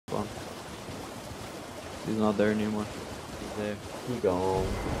He's not there anymore. He's there. He gone.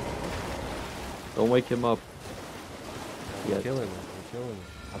 Don't wake him up. We're Yet. killing him. We're killing him.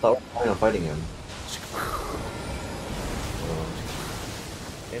 I thought we were planning on fighting him.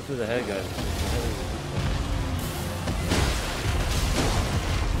 Aim through the head, guys.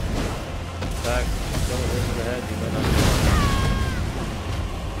 Back. Someone into the head. You might not.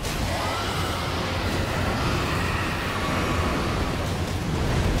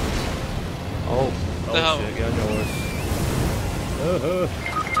 Oh. Oh shit, get on your horse.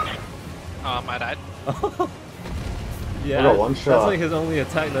 I died. Yeah, I got one shot. That's like his only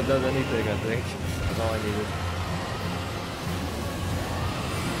attack that does anything, I think. That's all I needed.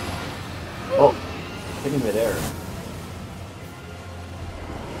 Oh, hitting midair.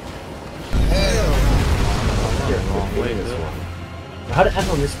 Wait, This one. How did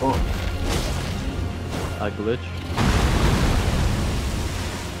Ethel respawn? I glitch.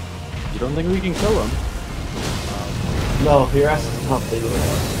 You don't think we can kill him? No, your ass is not big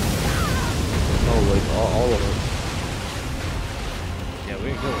enough. No, like all of us. Yeah, we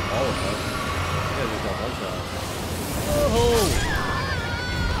can kill all of us. Yeah, we got one shot. Oh!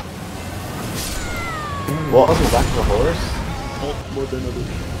 Well, I'll go back to the horse. Oh, more than another.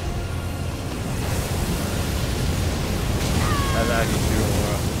 That's actually Shiro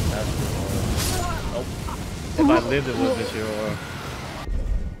Aura. That's Shiro Aura. Oh. If I lived, it would be Shiro Aura.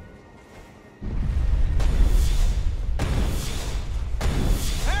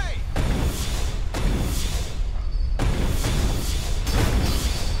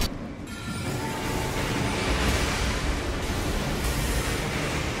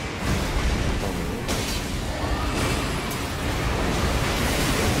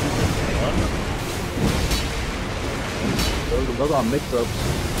 Those are mix-ups.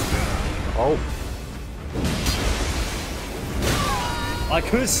 Oh. I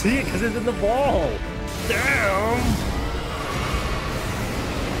couldn't see it because it's in the ball. Damn.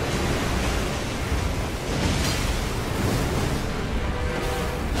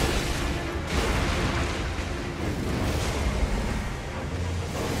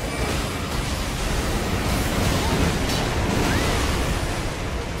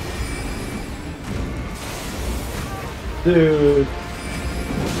 Dude.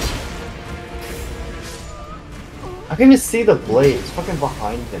 I can even see the blade. It's fucking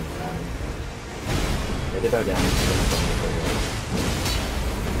behind him, man. Yeah, they bow down.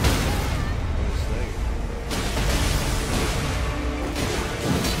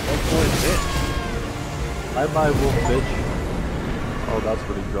 Bye-bye, wolf bitch. Oh, that's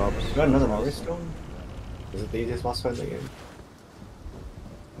what he drops. You got another Mario Stone? Is it the easiest boss fight in the game?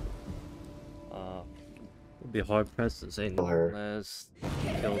 It'd be hard pressed to say Kill her. let's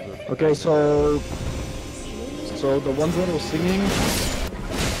kill the. Okay, so the ones that are singing.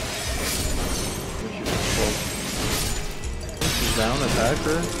 She's down, attack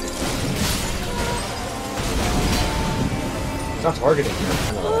her. It's not targeting her.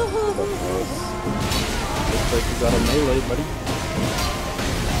 Looks like you got a melee, buddy.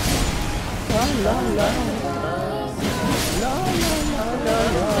 La la la la la la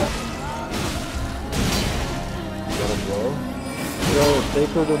la. Got him low. Yo, take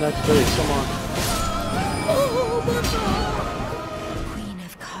her to the next phase, come on. Queen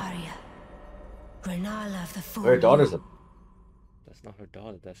of Caria, Renala of the Four. Her daughter's a. That's not her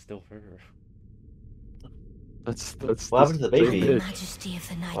daughter. That's still her. That's What happened to the baby? The majesty of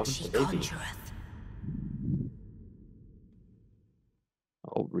the night What she happened to the baby? conjureth.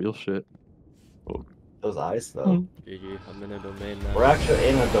 Oh, real shit. Oh. Those eyes, though. GG, I'm in a domain now. We're actually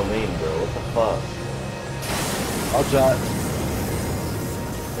in a domain, bro. What the fuck? I'll chat.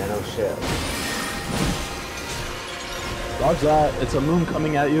 Yeah, no shit. Dodge that. It's a moon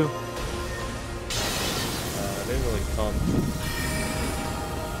coming at you. I didn't really come.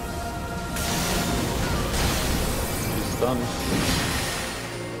 She's stunned.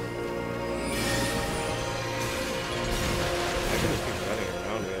 I can just keep running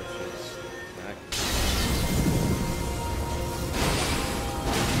around her if she's back.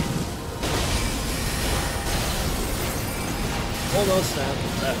 Hold on, Sam.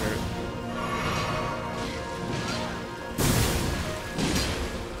 That hurt.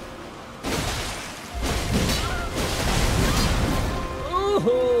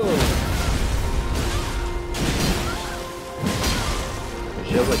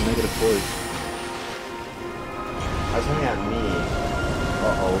 She has like negative force. I was looking at me.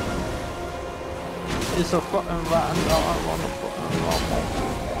 Uh-oh. It's a fucking rat and I want to fucking roll.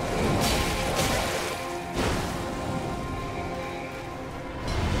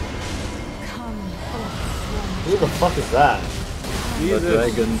 Who the fuck is that? The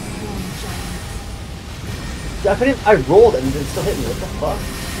dragon. I couldn't. I rolled and it still hit me. What the fuck?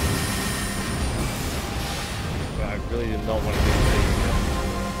 Bro, I really did not want to get big.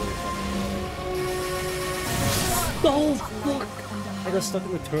 Oh fuck! I got stuck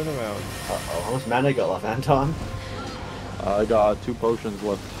in the turnaround. Uh-oh. How much mana you got left, Anton? I got 2 potions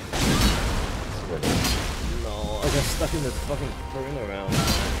left. No, I got stuck in the fucking turnaround.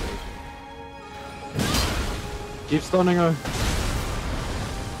 Keep stunning her.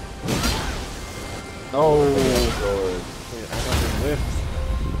 No. Wait, I got the whiffed.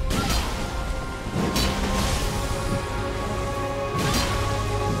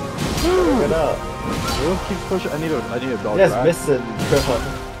 Get up. Wolf keeps pushing. I need a dog. Yes, back. missing.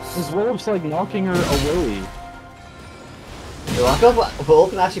 This wolf's like knocking her away. Yo, I feel like Wolf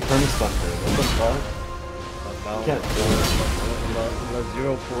can actually perma stun her. What the fuck? You can't do it.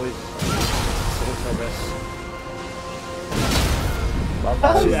 0 points.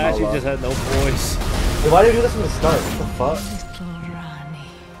 She actually just had no voice. Wait, why did you do this from the start? What the fuck? Little Rani,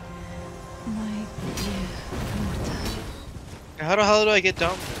 my dear daughter. How the hell do I get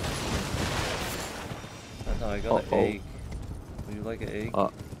down there? That's how I got an egg. Would you like an egg?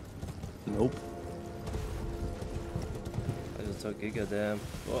 Nope. I just took Giga damn.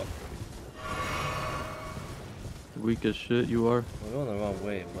 Fuck. Weak as shit you are. We're going the wrong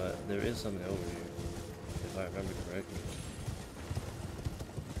way, but there is something over here. If I remember correctly.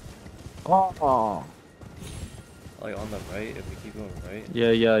 Oh. Like on the right, if we keep going right.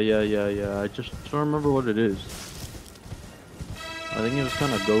 Yeah. I just don't remember what it is. I think it was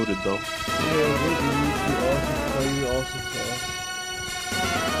kind of goated though.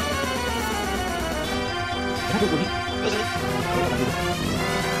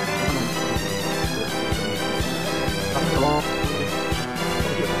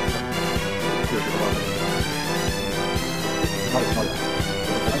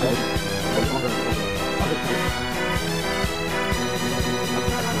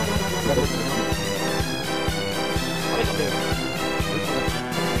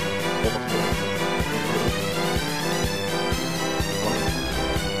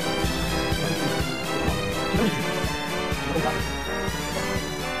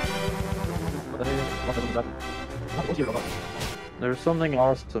 There's something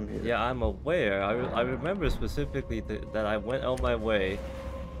awesome here. Yeah, I'm aware. I remember specifically that I went out my way.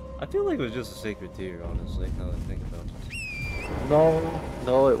 I feel like it was just a sacred tear, honestly, now that I think about it.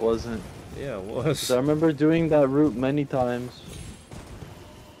 No, it wasn't. Yeah, it was. I remember doing that route many times.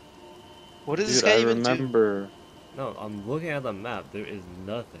 What does Dude, this guy I even do? remember. No, I'm looking at the map. There is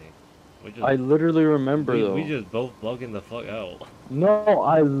nothing. I literally remember though. We just both bugging the fuck out. No,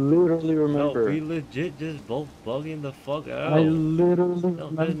 I literally remember. No, we legit just both bugging the fuck out. I literally No,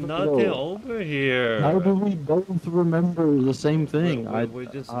 remember. there's nothing over here. How do we both remember the same thing? We're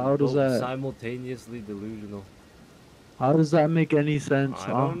just how does both that? simultaneously delusional. How does that make any sense? I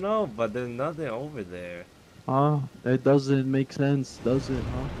don't know, but there's nothing over there. It doesn't make sense, does it?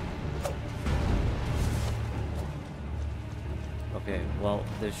 Huh? Okay, well,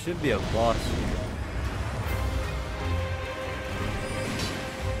 there should be a boss here.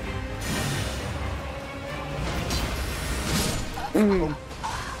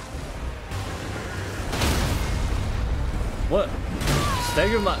 What?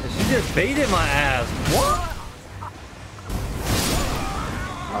 Stagger my. She just baited my ass. What?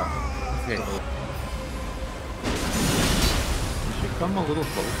 Okay. You should come a little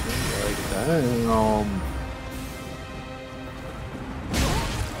closer. Like, damn.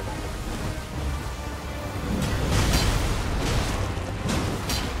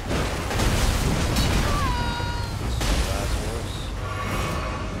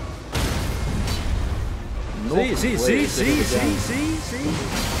 See?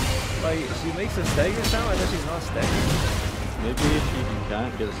 Like, she makes a stagger sound, I know she's not staggering. Maybe she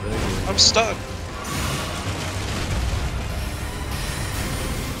can't get a stagger. I'm stuck.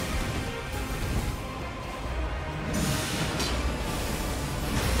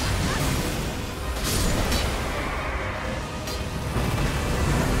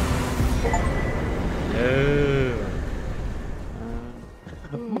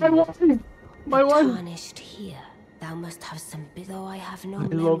 My wife! My wife! Tarnished here. Thou must have some though I have no I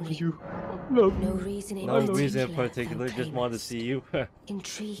memory. love you. Love No you. reason in No reason in particular, particular, thou just wanted to claimest. see you.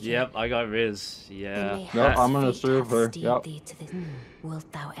 Intriguing. Yep, I got Riz. Then Yeah. mayhap No, I'm gonna fate serve hath her. steered Yep. thee to this.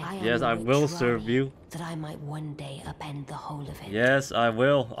 Wilt thou Yes, I will serve you. That I might one day upend the whole of it. Yes, I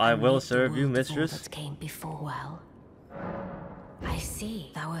will. I And will make the serve you, world of all mistress. that came before well. I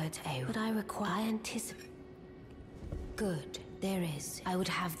see. Thou art a. Would I require? I anticipate. Good. There is. I would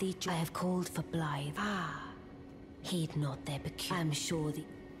have thee. I have called for Blythe. Ah. Heed not their peculiar. I'm sure the.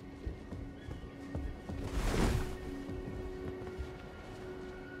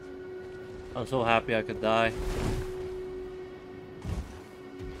 I'm so happy I could die.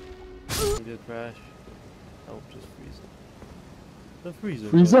 Did it crash? Oh, just freeze. The freezer.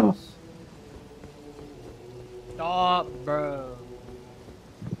 Freeze up. goes. Stop, bro.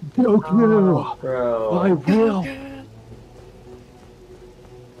 Bro. Bro. I will.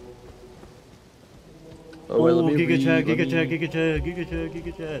 Oh, wait, let me Giga chat, read, Giga chat, Giga chat, Giga chat,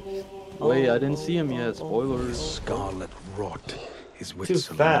 Giga chat. Wait, I didn't see him yet. Spoilers. Scarlet rot. His Too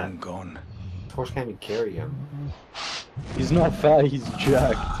wits are fat. long gone. Torch can't even carry him. He's not fat, he's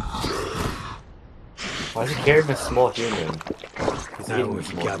jacked. Why is he carrying a small human? He's Now eating a he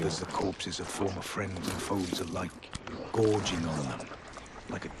small gathers human. the corpses of former friends and foes alike, gorging on them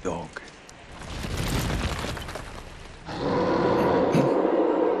like a dog.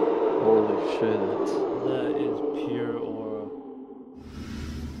 Holy shit. That is pure aura.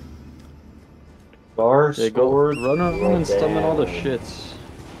 Bar, They go sword, run around and summon all the damn. shits.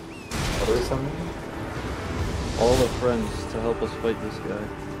 What are we summoning? All the friends to help us fight this guy.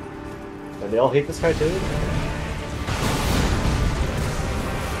 And they all hate this guy too?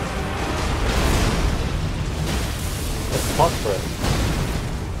 Let's talk for it.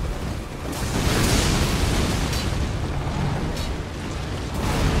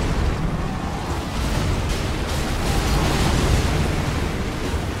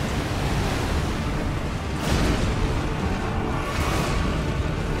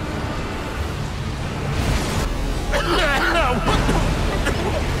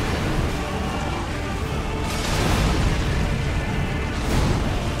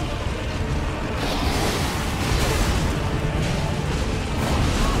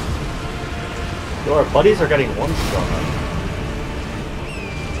 Yo, our buddies are getting one shot.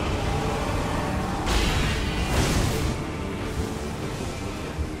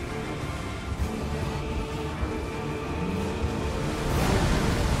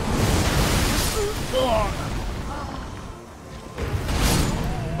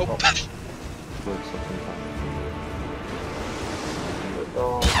 Works something.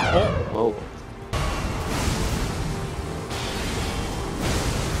 Oh. Oh.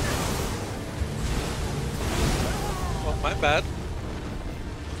 Oh, my bad.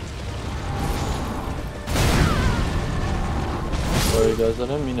 Sorry guys, I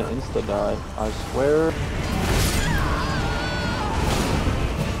didn't mean to insta die. I swear.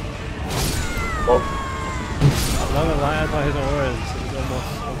 Oh. I'm not gonna lie, I thought his aura is almost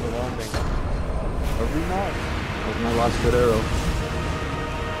overwhelming. Are we not? That was my last good arrow.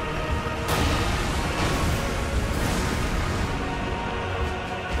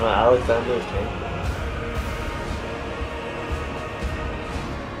 Alexander's tank.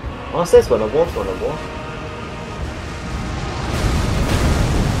 What's this one? A wolf one, a wolf?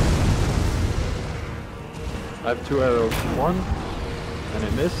 I have 2 arrows. One, and I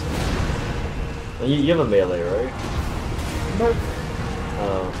missed. You have a melee, right? Nope.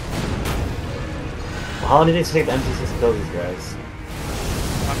 Well, how long do you think it's take the MT6 to kill these guys?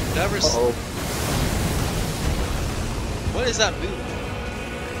 I've never seen. Uh-oh. What is that move?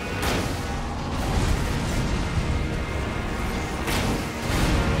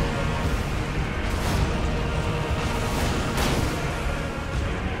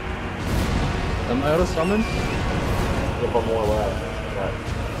 Am I out of summons? You have one more left.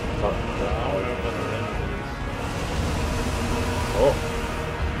 Oh.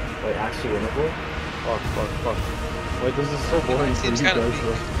 Wait, actually winnable? Fuck. Wait, this is so boring for you Seems guys kinda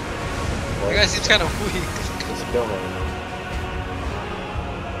though. That guy seems kind of weak. Let's kill him.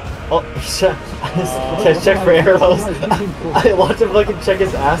 Oh, just check for arrows. I watched him fucking check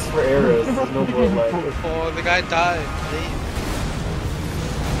his ass for arrows. There's no more left. Oh, the guy died.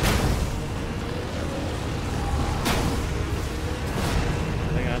 I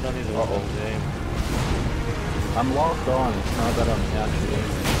think I don't need to work on the game. I'm locked on. It's not that I'm actually.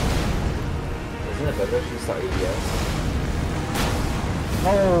 Isn't it better if you start ABS? No.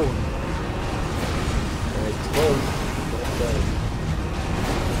 Alright, it's close. It's close.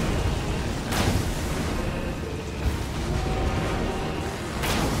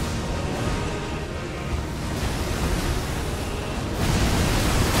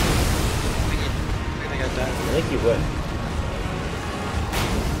 I think I died. I think you win.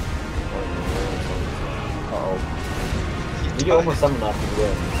 Uh-oh. You get almost summon off and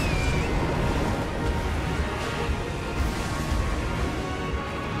win.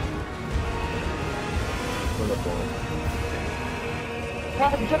 Win up one.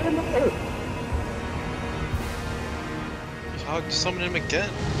 I'll summon him again.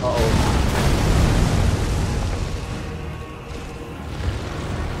 Uh-oh.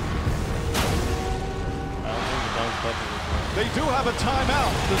 I don't think the They do have a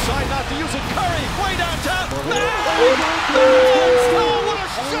timeout. Decide not to use it. Curry, way downtown.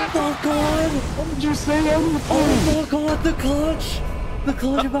 Oh my god! What did you say? Oh my god, the clutch! The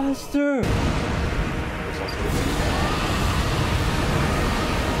clutch master!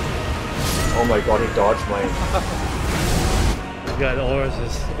 Oh my god, he dodged mine. This guy's aura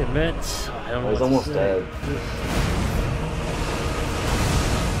is immense. I don't know He's what almost to say. dead.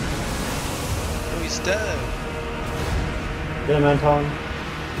 Oh, he's dead. Get him, Anton.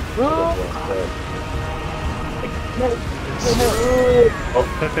 Oh.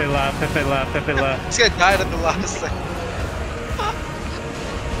 Pepe la, Pepe la, Pepe la. This guy died at the last second.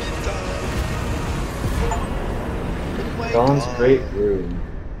 He died. Oh my Dawn's god. great room.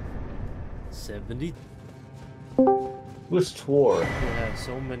 70? Who's Twar? We have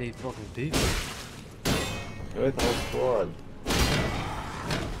so many fucking people. Where's the whole squad?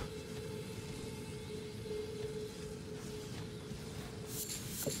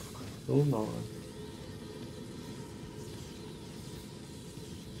 Oh no.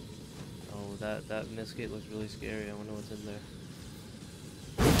 Oh, that misgate looks really scary. I wonder what's in there.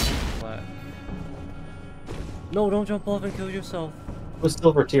 Flat. No, don't jump off and kill yourself. Who's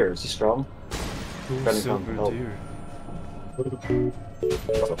Silver Tier? Is he strong? Trying to come Silver help. deer.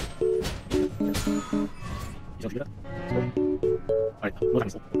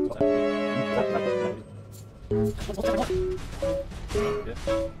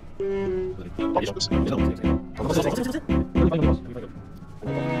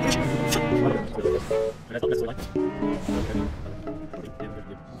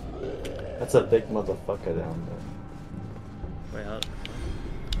 That's a big motherfucker down there. Wait, how?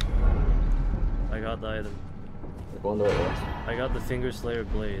 I got the item. Like, wonder what it was. I got the Finger Slayer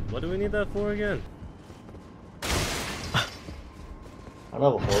blade. What do we need that for again? I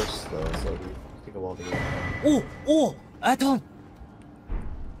don't have a horse though, so we take a while to get. Oh! Oh! Aton!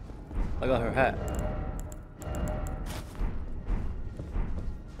 I got her hat.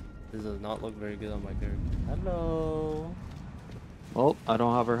 This does not look very good on my character. Hello! Oh, I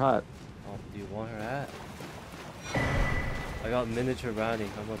don't have her hat. Oh, do you want her hat? I got miniature Rani.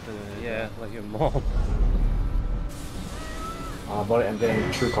 I'm gonna put it. Yeah, like your mom. But I'm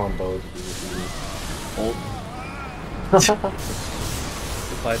getting true combo. Oh,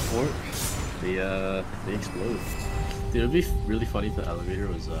 By fork. They explode. Dude, it'd be really funny if the elevator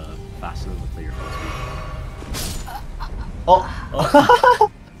was faster than the player speed. Oh!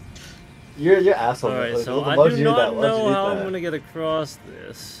 You're asshole. Alright, Like, so why'd I you do do not that? Why'd you know do how I'm that? gonna get across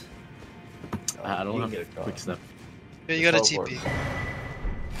this. I don't You have can get a quick step. Yeah, you got a Teleport.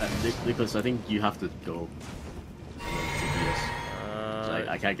 TP. Nicholas, I think you have to go. To TPS. So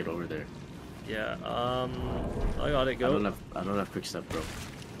I can't get over there. Yeah, I got it, go. I don't have quick step, bro.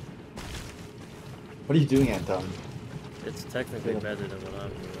 What are you doing, Anton? It's technically better than what I'm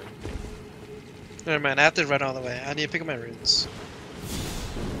doing. Never mind, I have to run all the way. I need to pick up my runes.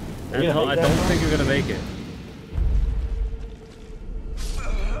 Are you And gonna I make don't that? think you're gonna make it.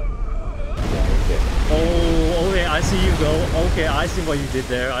 Oh, okay, I see you go. Okay, I see what you did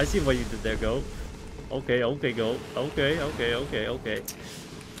there. I see what you did there, go. Okay, okay, go. Okay, okay, okay, okay.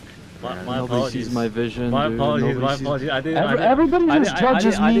 My nobody apologies. sees my vision. My dude. apologies, Nobody my sees- apologies. I didn't. Everybody just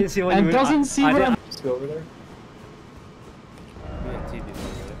judges I me didn't see what and you doesn't see what I'm. Let's go over there.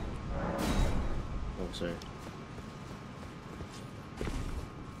 Oh, sorry.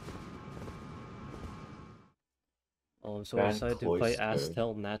 Oh, I'm so Van excited to play Cloister.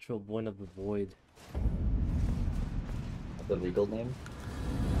 Astel, Natural Born of the Void. The legal name?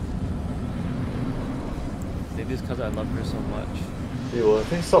 Maybe it's because I love her so much. Dude, well, that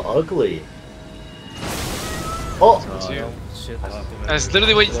thing's so ugly. Oh! Dude. Don't shit talk about That's her.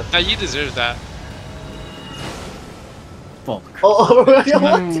 literally what you deserve that. Fuck. Oh, what?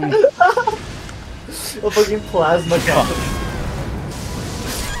 A fucking plasma gun.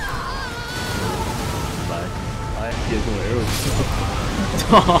 Bye. I He has no arrows.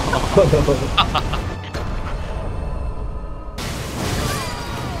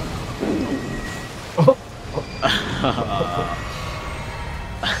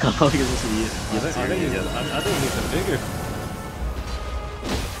 How is this you? I think he's a bigger.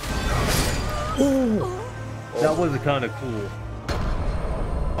 Oh, that was kind of cool.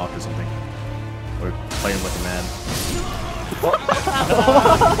 Talk or something. Or playing with a man. But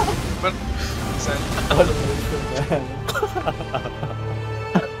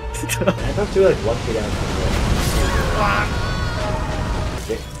I don't do like lucky down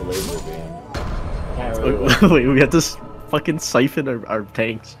the laser beam. Can't really Wait, we have to fucking siphon our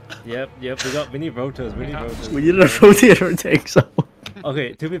tanks. Yep, we need rotos, we need rotos. We need to rotate our tanks out.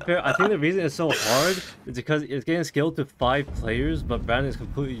 Okay, to be fair, I think the reason it's so hard is because it's getting scaled to 5 players, but Brandon is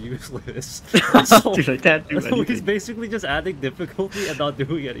completely useless. So, Dude, I can't do so anything. he's basically just adding difficulty and not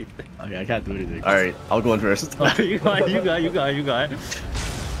doing anything. Okay, I can't do anything. Alright, I'll go in first. You got it.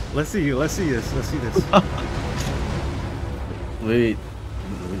 Let's see this. Wait,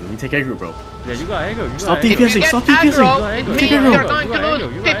 let me take aggro, bro. Yeah, you got aggro. Stop DPSing, stop DPSing! It means you're going to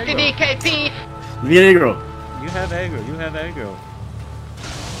lose 50 DKP. Let me get aggro. You have aggro.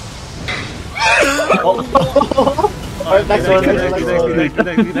 Alright, next one.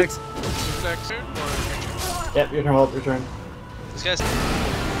 Next. Yep, your turn, your turn. This guy's.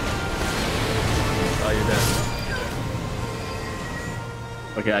 Oh, you're dead.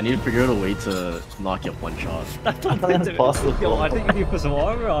 Okay, I need to figure out a way to knock you up one shot. That's possible. Yo, I think you need to put some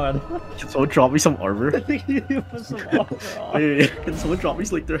armor on. Can someone drop me some armor? I think you need to put some armor on. Wait, can someone drop me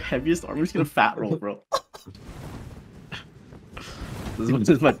like their heaviest armor? Just gonna fat roll, bro. This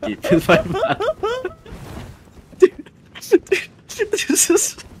is my deep. This is my bad. Dude, this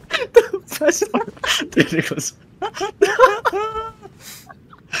is the best armor. Dude, Nicholas.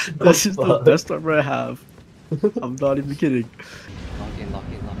 This is the best armor I have. I'm not even kidding. Lock in.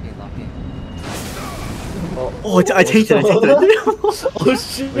 Oh, I take it. Oh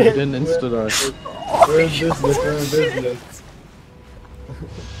shit! We didn't insta-dodge. We're in business.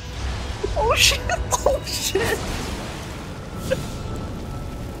 Oh shit!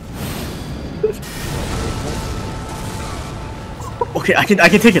 Okay, I can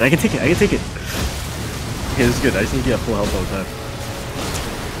take it. Okay, this is good. I just need to get full health all the time.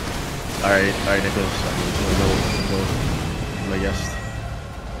 Alright, Nicholas. I'm gonna go. My guest.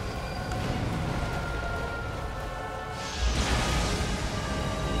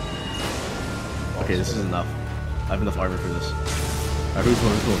 Okay, this is enough. I have enough armor for this. Alright, who's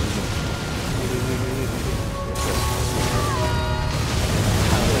going?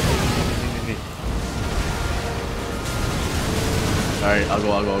 Alright, I'll go.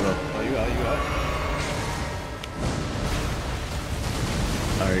 Oh, you got it.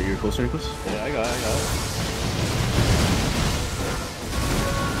 Alright, you're closer, Nicholas? Yeah, I got it.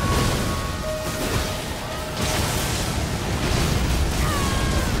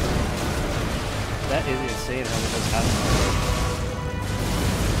 That is insane how this happened.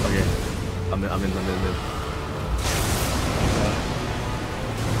 Okay. I'm in.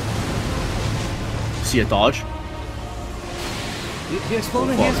 See a dodge? He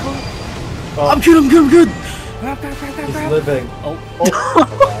exploded. I'm good! He's living. Oh.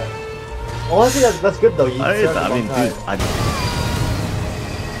 Honestly, that's good though. You I mean, dude,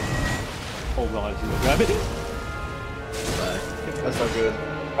 Oh god, you grab it? That's not good.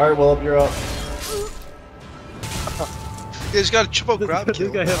 Alright, Will, you're up. You just gotta chip out grab This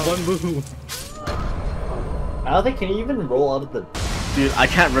kill. guy had one move. I don't think, can you even roll out of the... Dude, I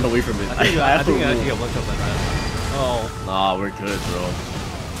can't run away from it. I think you actually roll. get one shot by that. Oh. Nah, we're good, bro.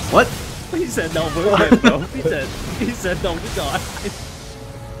 What? He said no, we're good, bro. He said no, we died.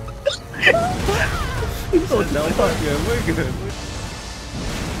 He said no, we're good.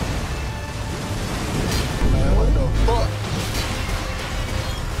 What the fuck?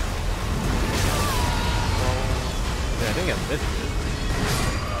 Yeah, I think I missed it.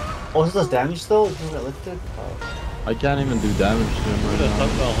 Oh, this does damage still? It doesn't get lifted? Oh. I can't even do damage to him We're right just now.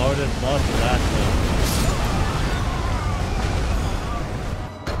 talking about hardest boss of that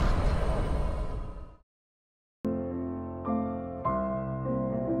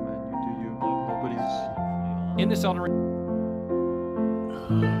In this Elden Ring.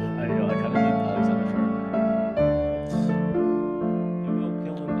 I kind of need Alexander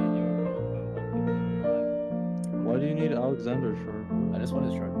Why do you need Alexander for? I just want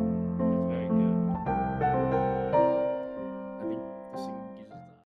his shark.